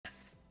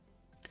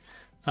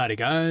Alright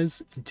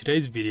guys, in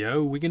today's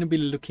video we're going to be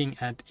looking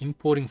at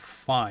importing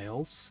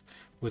files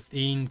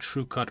within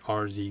TruCUT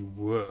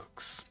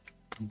RDWorks.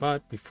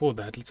 But before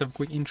that, let's have a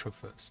quick intro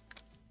first.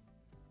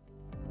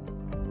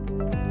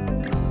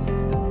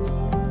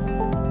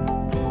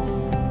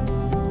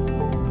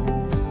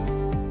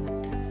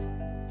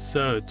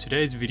 So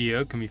today's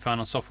video can be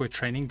found on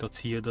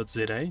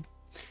softwaretraining.co.za.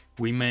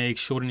 We make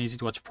short and easy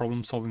to watch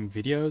problem solving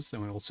videos,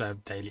 and we also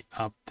have daily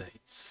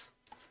updates.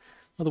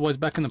 Otherwise,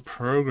 back in the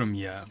program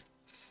here.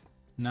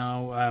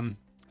 Now,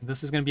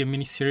 this is going to be a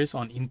mini series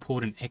on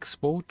import and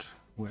export.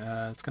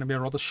 It's going to be a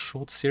rather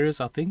short series,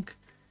 I think.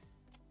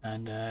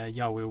 And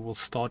yeah, we will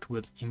start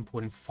with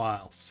importing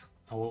files.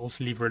 I will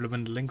also leave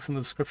relevant links in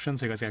the description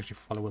so you guys can actually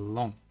follow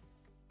along.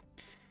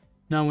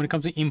 Now, when it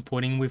comes to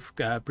importing, we've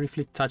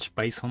briefly touched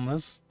base on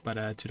this,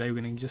 but today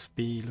we're going to just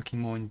be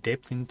looking more in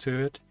depth into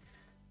it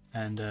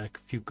and a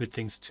few good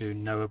things to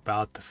know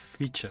about the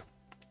feature.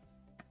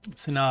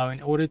 So now,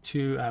 in order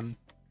to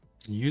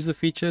use the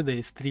feature,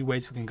 there's three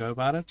ways we can go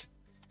about it.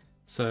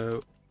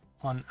 So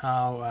on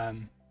our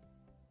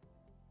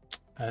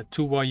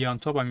toolbar here on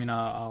top, I mean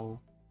our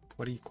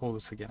what do you call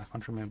this again? I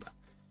can't remember.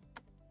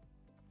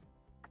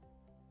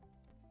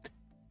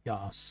 Yeah,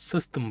 our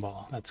system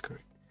bar, that's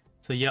correct.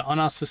 So yeah, on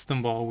our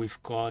system bar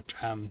we've got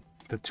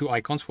the two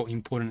icons for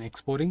import and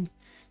exporting.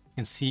 You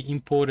can see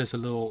import is a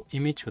little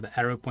image with the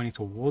arrow pointing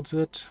towards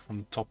it from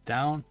the top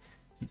down,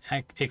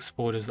 and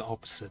export is the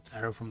opposite,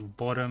 arrow from the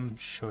bottom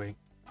showing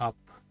up.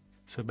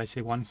 So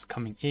basically one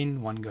coming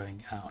in, one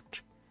going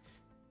out.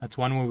 That's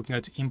one way we can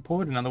go to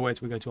import. In other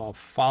words, we go to our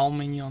file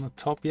menu on the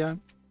top here.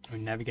 We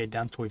navigate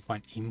down till we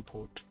find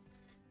import.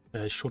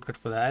 The shortcut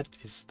for that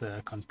is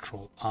the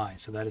Control I.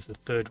 So that is the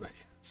third way.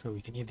 So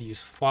we can either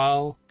use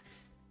file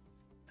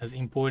as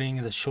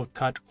importing the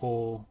shortcut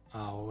or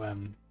our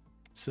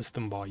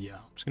system bar here.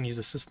 I'm just going to use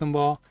the system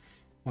bar.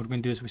 What we're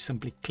going to do is we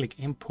simply click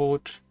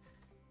import.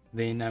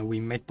 Then we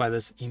met by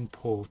this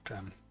import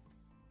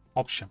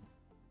option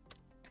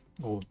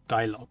or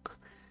dialog.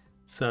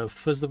 So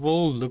first of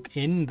all, look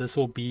in. This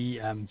will be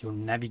your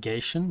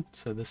navigation.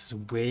 So this is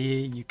where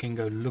you can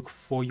go look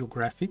for your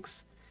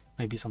graphics,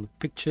 maybe some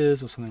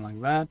pictures or something like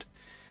that.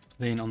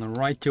 Then on the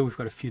right here, we've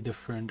got a few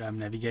different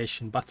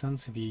navigation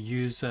buttons. If you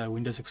use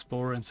Windows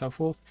Explorer and so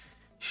forth,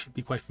 you should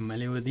be quite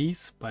familiar with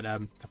these. But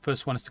the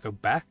first one is to go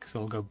back. So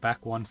I'll go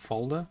back one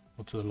folder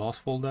or to the last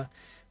folder,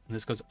 and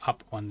this goes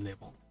up one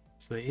level.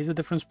 So there is a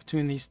difference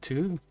between these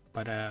two,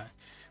 but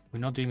we're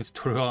not doing a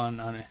tutorial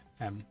on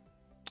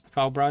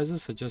file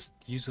browsers, so just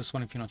use this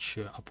one if you're not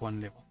sure, up one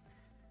level.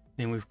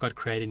 Then we've got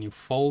create a new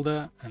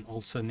folder, and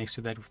also next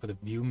to that we've got a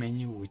view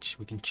menu, which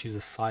we can choose the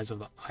size of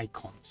the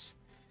icons.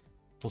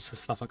 Also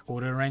stuff like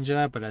auto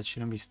arranger, but that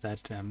shouldn't be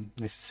that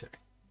necessary.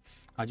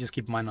 I'll just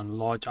keep mine on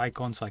large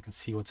icons so I can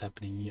see what's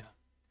happening here.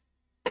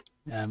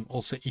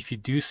 Also, if you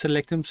do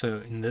select them, so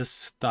in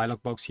this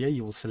dialog box here,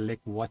 you will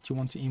select what you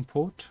want to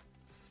import.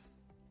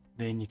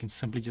 Then you can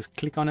simply just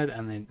click on it,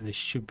 and then there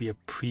should be a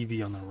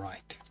preview on the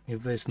right.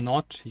 If there's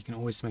not, you can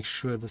always make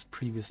sure this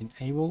preview is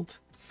enabled,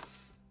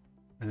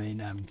 and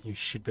then you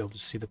should be able to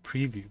see the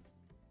preview.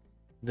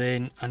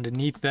 Then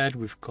underneath that,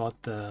 we've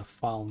got the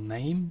file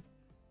name.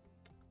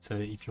 So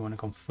if you want to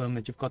confirm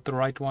that you've got the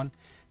right one,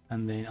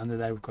 and then under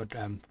that we've got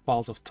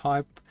files of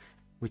type,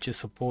 which is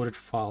supported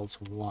files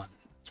 1.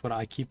 That's what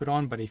I keep it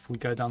on. But if we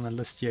go down the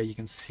list here, you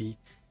can see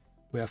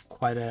we have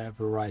quite a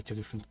variety of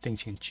different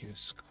things you can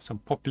choose. Some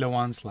popular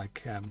ones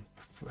like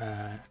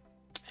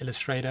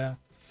Illustrator.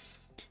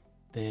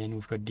 Then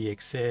we've got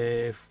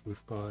DXF.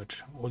 We've got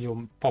all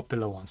your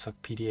popular ones like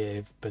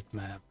PDF,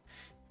 bitmap,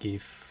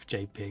 GIF,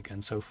 JPEG,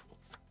 and so forth.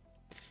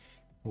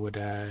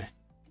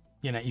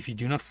 You know, if you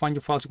do not find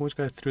your files, you can always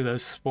go through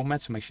those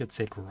formats to make sure it's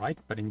set right.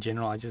 But in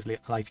general, I just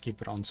like to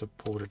keep it on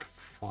supported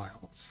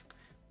files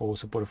or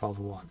supported files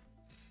 1.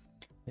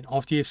 Then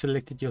after you've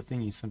selected your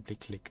thing, you simply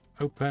click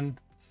open.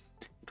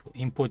 It will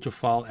import your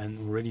file and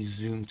already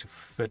zoom to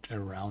fit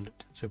around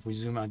it. So if we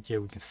zoom out here,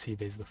 we can see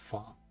there's the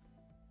file.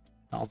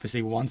 Now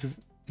obviously once it's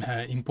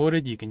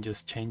imported, you can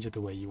just change it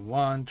the way you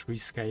want,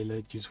 rescale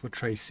it, use for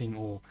tracing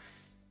or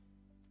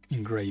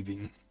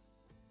engraving.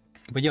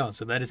 But yeah,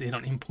 so that is it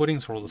on importing.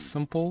 It's rather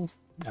simple.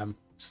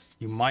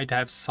 You might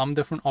have some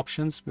different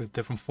options with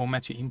different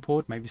formats you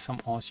import. Maybe some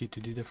ask you to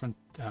do different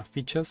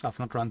features. I've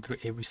not run through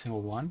every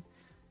single one.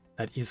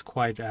 That is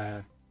quite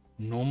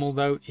normal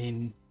though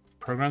in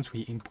programs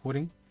we're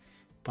importing,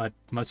 but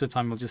most of the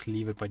time we'll just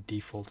leave it by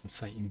default and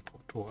say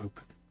import or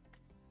open.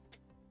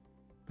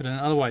 But then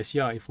otherwise,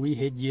 yeah, if we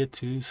head here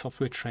to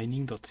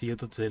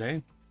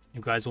softwaretraining.co.za,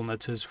 you guys will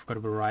notice we've got a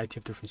variety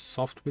of different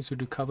softwares we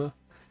do cover,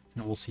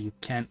 and also you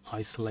can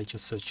isolate your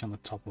search on the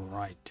top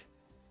right.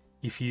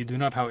 If you do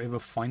not, however,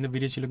 find the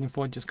videos you're looking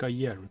for, just go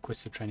here,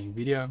 request a training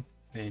video,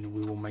 then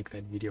we will make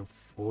that video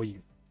for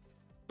you.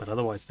 But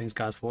otherwise, thanks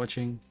guys for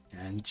watching,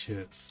 and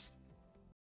cheers.